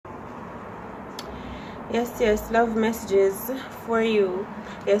Yes, love messages for you.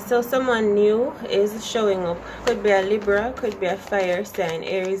 Yes, so someone new is showing up. Could be a Libra, could be a fire sign,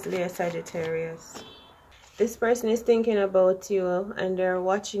 Aries, Leo, Sagittarius. This person is thinking about you and they're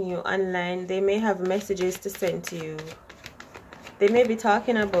watching you online. They may have messages to send to you. They may be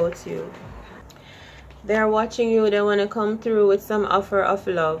talking about you. They're watching you. They want to come through with some offer of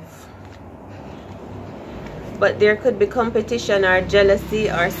love. But there could be competition or jealousy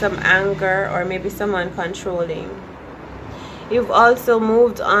or some anger or maybe someone controlling. You've also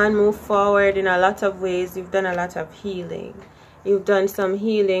moved on, moved forward in a lot of ways. You've done a lot of healing. You've done some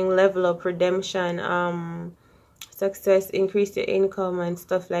healing, level up, redemption, success, increase your income and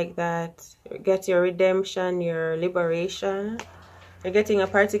stuff like that. Get your redemption, your liberation. You're getting a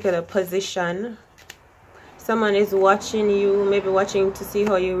particular position. Someone is watching you, maybe watching to see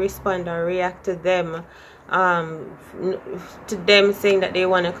how you respond or react to them. To them saying that they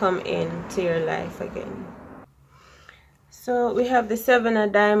want to come into your life again. So we have the 7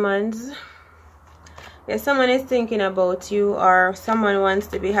 of Diamonds. Yeah, someone is thinking about you, or someone wants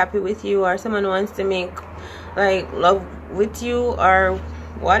to be happy with you, or someone wants to make like love with you or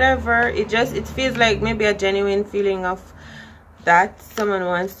whatever. It feels like maybe a genuine feeling of that someone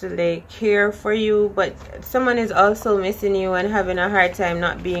wants to like care for you, but someone is also missing you and having a hard time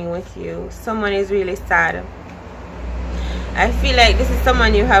not being with you. Someone is really sad. I feel like this is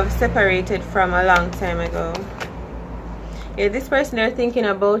someone you have separated from a long time ago. Yeah, this person they're thinking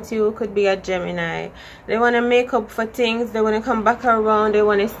about you could be a Gemini. They want to make up for things. They want to come back around. They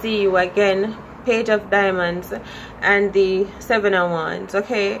want to see you again. Page of Diamonds and the 7 of Wands.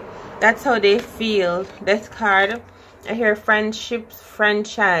 Okay, that's how they feel. Death card. I hear friendships,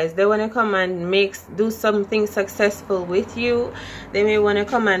 franchise. They want to come and do something successful with you. They may want to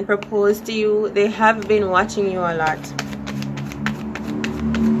come and propose to you. They have been watching you a lot.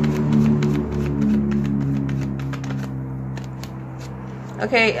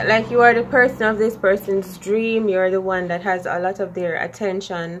 Okay, like you are the person of this person's dream. You're the one that has a lot of their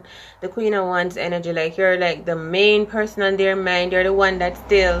attention. The Queen of Wands energy, like you're like the main person on their mind. You're the one that's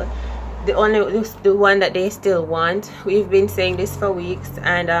still the one that they still want. We've been saying this for weeks,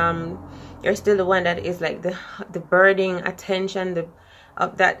 and you're still the one that is like the burning attention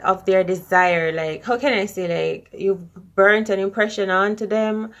of their desire. Like, how can I say, like you've burnt an impression onto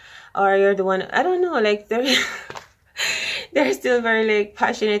them, or you're the one, I don't know, like they're still very like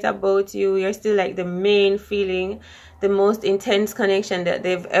passionate about you. You're still like the main feeling, the most intense connection that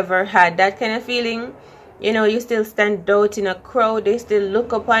they've ever had. That kind of feeling. You know, you still stand out in a crowd. They still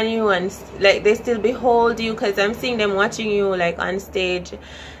look upon you and like they still behold you, because I'm seeing them watching you like on stage,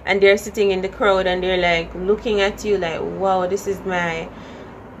 and they're sitting in the crowd and they're like looking at you like, wow, this is my,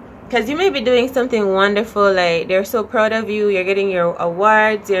 because you may be doing something wonderful. Like they're so proud of you. You're getting your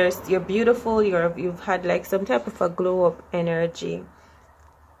awards. You're beautiful. You've had like some type of a glow up energy.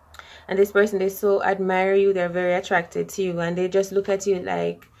 And this person, they so admire you. They're very attracted to you, and they just look at you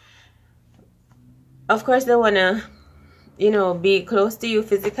like, of course they want to, you know, be close to you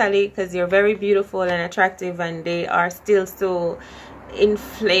physically because you're very beautiful and attractive, and they are still so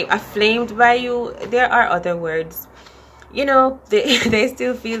aflamed by you. There are other words, you know, they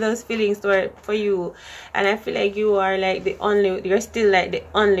still feel those feelings for you, and I feel like you are like you're still like the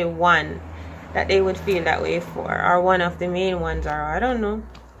only one that they would feel that way for, or one of the main ones, or I don't know,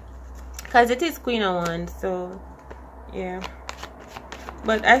 because it is Queen of Wands. So yeah,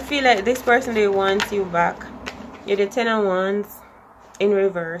 but I feel like this person, they want you back. You're the 10 of Wands in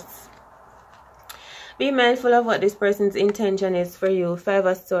reverse. Be mindful of what this person's intention is for you. 5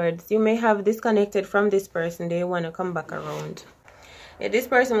 of Swords. You may have disconnected from this person. They want to come back around. Yeah, this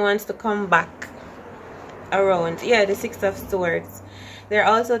person wants to come back around. Yeah, the 6 of Swords. They're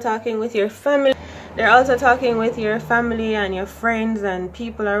also talking with your family. They're also talking with your family and your friends and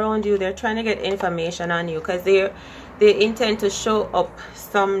people around you. They're trying to get information on you because they intend to show up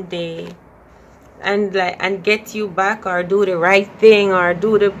someday and get you back, or do the right thing, or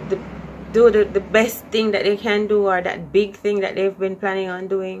do the best thing that they can do, or that big thing that they've been planning on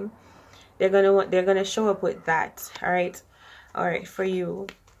doing. They're gonna show up with that. All right, for you.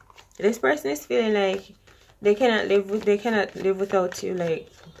 This person is feeling like they cannot live without you. Like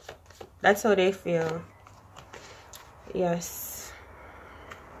that's how they feel. Yes.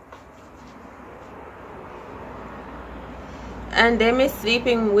 And they may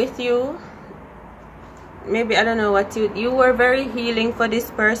sleeping with you. Maybe, I don't know what you were very healing for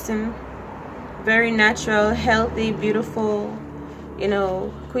this person. Very natural, healthy, beautiful. You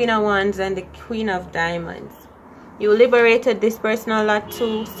know, Queen of Wands and the Queen of Diamonds. You liberated this person a lot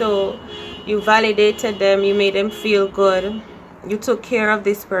too. So you validated them. You made them feel good. you took care of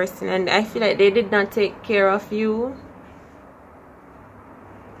this person, and I feel like they did not take care of you,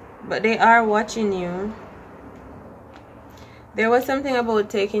 but they are watching you. There was something about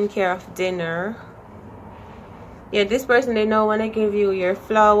taking care of dinner. Yeah, this person, they don't want to give you your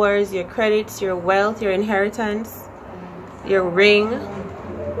flowers, your credits, your wealth, your inheritance, your ring,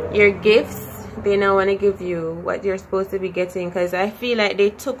 your gifts. They don't want to give you what you're supposed to be getting, because I feel like they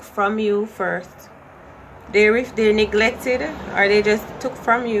took from you first. They neglected, or they just took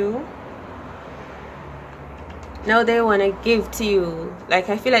from you. Now they want to give to you. Like,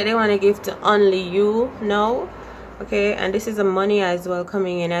 I feel like they want to give to only you now. Okay, and this is the money as well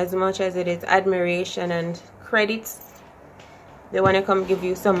coming in, as much as it is admiration and credits. They want to come give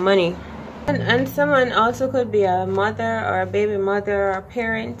you some money. And someone also could be a mother or a baby mother or a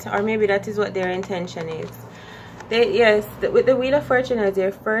parent, or maybe that is what their intention is. Yes, with the Wheel of Fortune as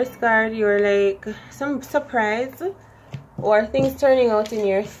your first card, you're like some surprise or things turning out in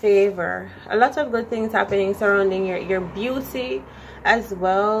your favor. A lot of good things happening surrounding your beauty as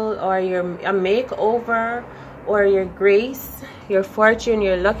well, or a makeover, or your grace, your fortune,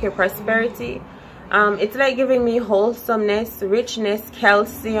 your luck, your prosperity. It's like giving me wholesomeness, richness,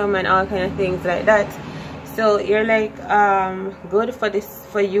 calcium, and all kind of things like that. So you're like good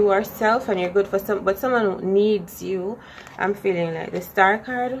for you yourself, and you're good for but someone needs you. I'm feeling like the Star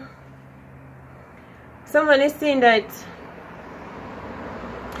card. Someone is saying that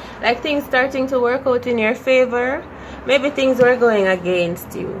like things starting to work out in your favor. Maybe things were going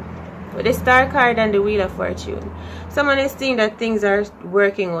against you. With the Star card and the Wheel of Fortune, someone is seeing that things are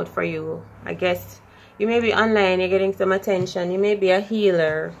working out for you. I guess you may be online, you're getting some attention, you may be a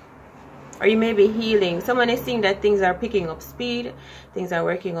healer, or you may be healing. Someone is seeing that things are picking up speed, things are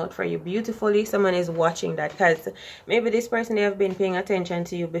working out for you beautifully. Someone is watching that, because maybe this person, they have been paying attention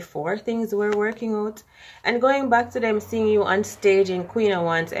to you before things were working out, and going back to them seeing you on stage in Queen of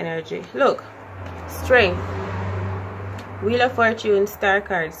Wands energy. Look, strength. Wheel of Fortune, Star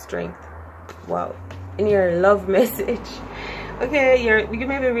card, strength. Wow. In your love message. Okay, you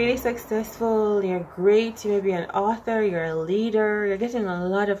may be really successful, you're great, you may be an author, you're a leader, you're getting a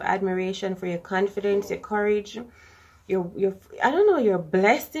lot of admiration for your confidence, your courage, your I don't know, your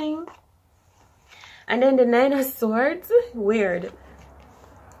blessing. And then the Nine of Swords, weird.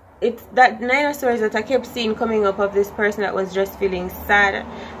 It's that Nine of Swords that I kept seeing coming up of this person that was just feeling sad,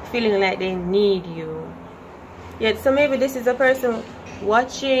 feeling like they need you. Yeah, so maybe this is a person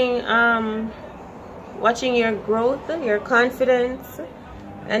watching your growth, your confidence,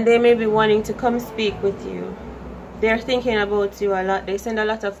 and they may be wanting to come speak with you. They're thinking about you a lot. They send a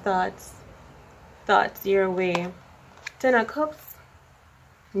lot of thoughts your way. 10 of Cups,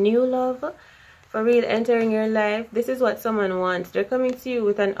 new love, for real, entering your life. This is what someone wants. They're coming to you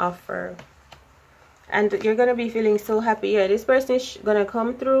with an offer, and you're gonna be feeling so happy. Yeah, this person is gonna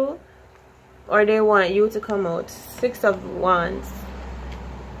come through, or they want you to come out. 6 of Wands.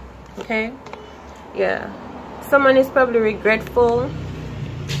 Okay, yeah, someone is probably regretful.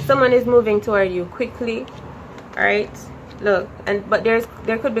 Someone is moving toward you quickly. All right, look, but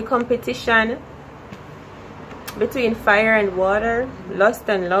there could be competition between fire and water, lust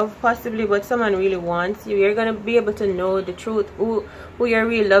and love possibly, but someone really wants you. You're gonna be able to know the truth, who your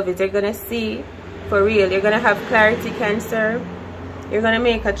real love is. You're gonna see for real. You're gonna have clarity, Cancer. You're gonna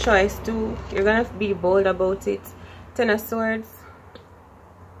make a choice too. You're gonna be bold about it. 10 of Swords.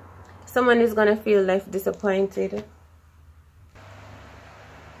 Someone is gonna feel left disappointed.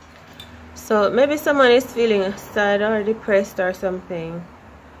 So maybe someone is feeling sad or depressed or something.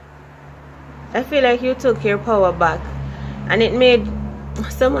 I feel like you took your power back, and it made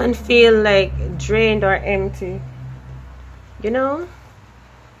someone feel like drained or empty. You know?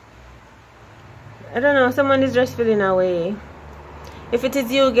 I don't know. Someone is just feeling away. If it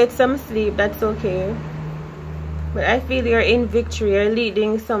is you, get some sleep. That's okay. But I feel you're in victory. You're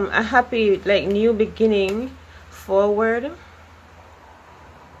leading a happy, like, new beginning forward.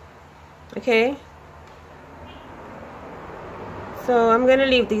 Okay? So I'm gonna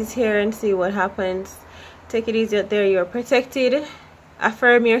leave these here and see what happens. Take it easy out there. You're protected.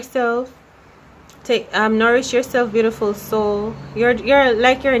 Affirm yourself. Nourish yourself, beautiful soul. You're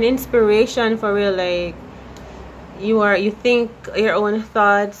like you're an inspiration for real. Like you think your own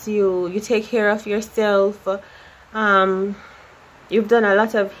thoughts. You take care of yourself. You've done a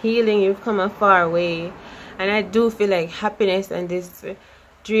lot of healing. You've come a far way, and I do feel like happiness and this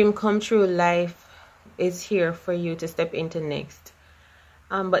dream come true life is here for you to step into next.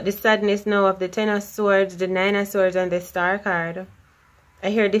 But the sadness now of the 10 of Swords, the 9 of Swords, and the Star card. I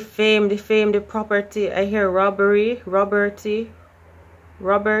hear the fame, the property. I hear robbery.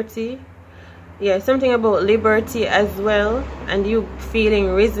 yeah, something about liberty as well, and you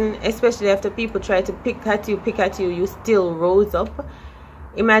feeling risen, especially after people try to pick at you, you still rose up.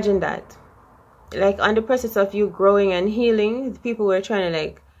 Imagine that, like on the process of you growing and healing, people were trying to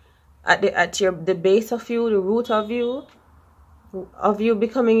like at the base of you, the root of you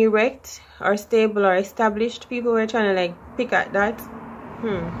becoming erect or stable or established. People were trying to like pick at that,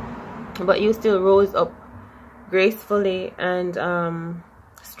 but you still rose up gracefully and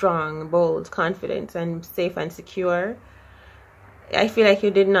strong, bold, confident, and safe and secure. I feel like you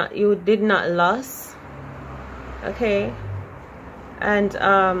did not lose. Okay. And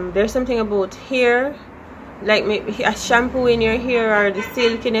there's something about hair, like maybe a shampoo in your hair or the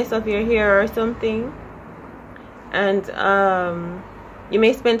silkiness of your hair or something. And you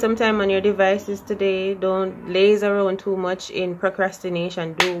may spend some time on your devices today. Don't laze around too much in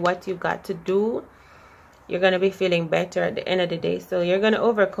procrastination. Do what you got to do. You're going to be feeling better at the end of the day. So you're going to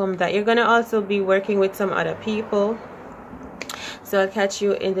overcome that. You're going to also be working with some other people. So I'll catch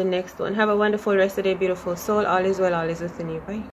you in the next one. Have a wonderful rest of the day, beautiful soul. All is well, all is within you. Bye.